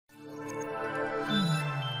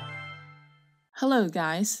Hello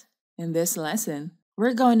guys! In this lesson,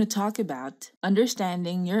 we're going to talk about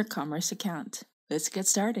understanding your commerce account. Let's get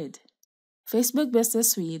started. Facebook Business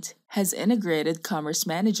Suite has integrated Commerce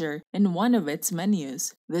Manager in one of its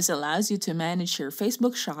menus. This allows you to manage your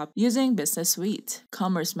Facebook shop using Business Suite.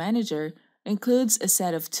 Commerce Manager includes a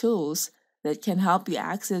set of tools that can help you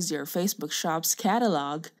access your Facebook shop's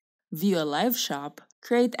catalog, view a live shop,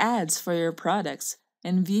 create ads for your products,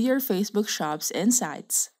 and view your Facebook shop's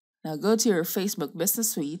insights. Now go to your Facebook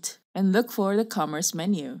Business Suite and look for the Commerce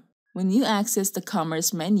menu. When you access the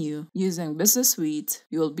Commerce menu using Business Suite,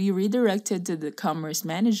 you will be redirected to the Commerce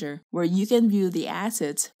Manager where you can view the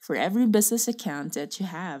assets for every business account that you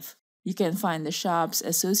have. You can find the shops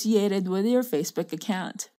associated with your Facebook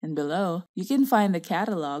account, and below, you can find the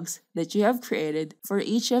catalogs that you have created for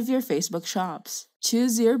each of your Facebook shops.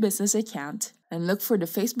 Choose your business account and look for the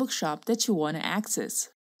Facebook shop that you want to access.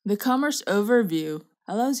 The Commerce Overview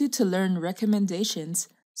allows you to learn recommendations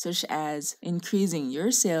such as increasing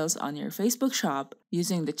your sales on your Facebook shop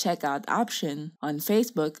using the checkout option on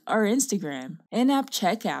Facebook or Instagram. In-app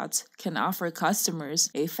checkouts can offer customers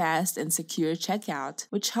a fast and secure checkout,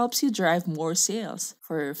 which helps you drive more sales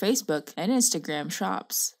for your Facebook and Instagram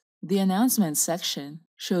shops. The announcements section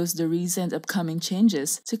shows the recent upcoming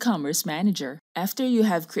changes to Commerce Manager. After you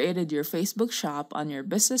have created your Facebook shop on your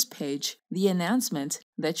business page, the announcement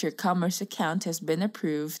that your Commerce account has been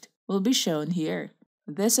approved will be shown here.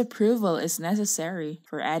 This approval is necessary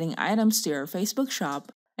for adding items to your Facebook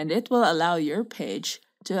shop, and it will allow your page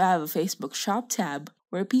to have a Facebook shop tab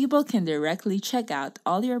where people can directly check out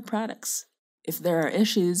all your products. If there are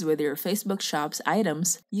issues with your Facebook shop's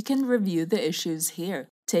items, you can review the issues here.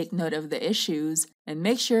 Take note of the issues and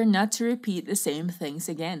make sure not to repeat the same things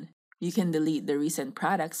again. You can delete the recent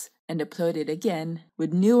products and upload it again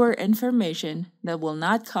with newer information that will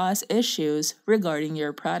not cause issues regarding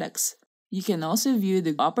your products. You can also view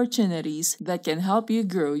the opportunities that can help you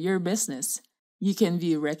grow your business. You can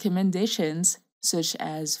view recommendations, such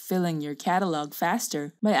as filling your catalog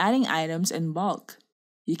faster by adding items in bulk.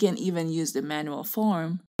 You can even use the manual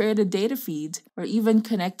form, create a data feed, or even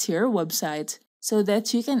connect to your website so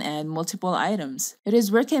that you can add multiple items. It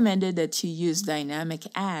is recommended that you use dynamic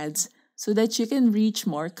ads so that you can reach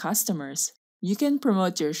more customers. You can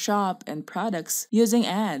promote your shop and products using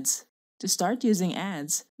ads. To start using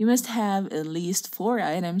ads, you must have at least 4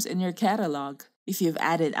 items in your catalog. If you've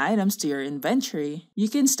added items to your inventory, you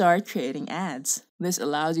can start creating ads. This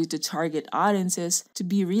allows you to target audiences to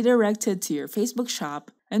be redirected to your Facebook shop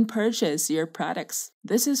and purchase your products.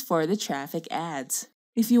 This is for the traffic ads.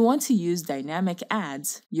 If you want to use dynamic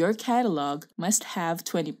ads, your catalog must have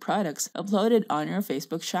 20 products uploaded on your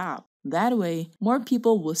Facebook shop. That way, more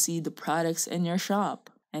people will see the products in your shop.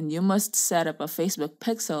 And you must set up a Facebook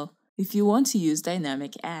pixel if you want to use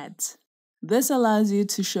dynamic ads. This allows you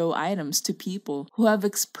to show items to people who have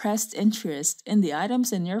expressed interest in the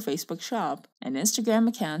items in your Facebook shop and Instagram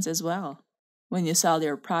accounts as well. When you sell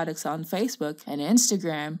your products on Facebook and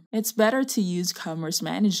Instagram, it's better to use Commerce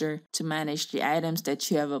Manager to manage the items that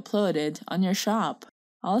you have uploaded on your shop.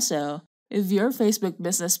 Also, if your Facebook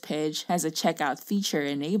business page has a checkout feature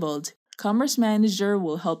enabled, Commerce Manager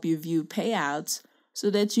will help you view payouts so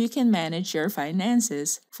that you can manage your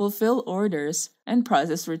finances, fulfill orders, and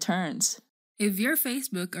process returns. If your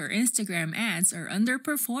Facebook or Instagram ads are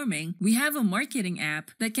underperforming, we have a marketing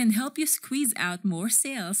app that can help you squeeze out more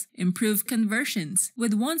sales, improve conversions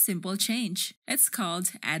with one simple change. It's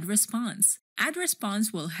called Ad Response. Ad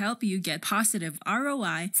Response will help you get positive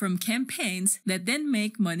ROI from campaigns that didn't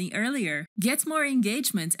make money earlier. Get more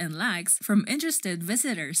engagement and likes from interested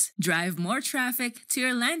visitors. Drive more traffic to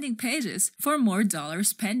your landing pages for more dollar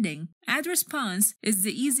spending. Ad Response is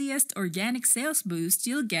the easiest organic sales boost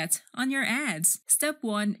you'll get on your ads. Step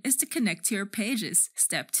 1 is to connect to your pages.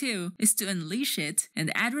 Step 2 is to unleash it,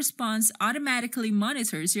 and Ad Response automatically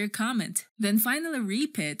monitors your comment. Then finally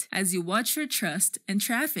reap it as you watch your trust and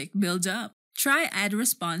traffic build up. Try Ad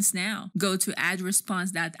Response now. Go to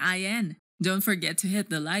adresponse.in. Don't forget to hit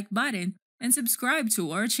the like button and subscribe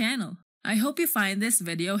to our channel. I hope you find this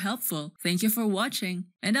video helpful. Thank you for watching,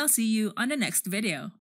 and I'll see you on the next video.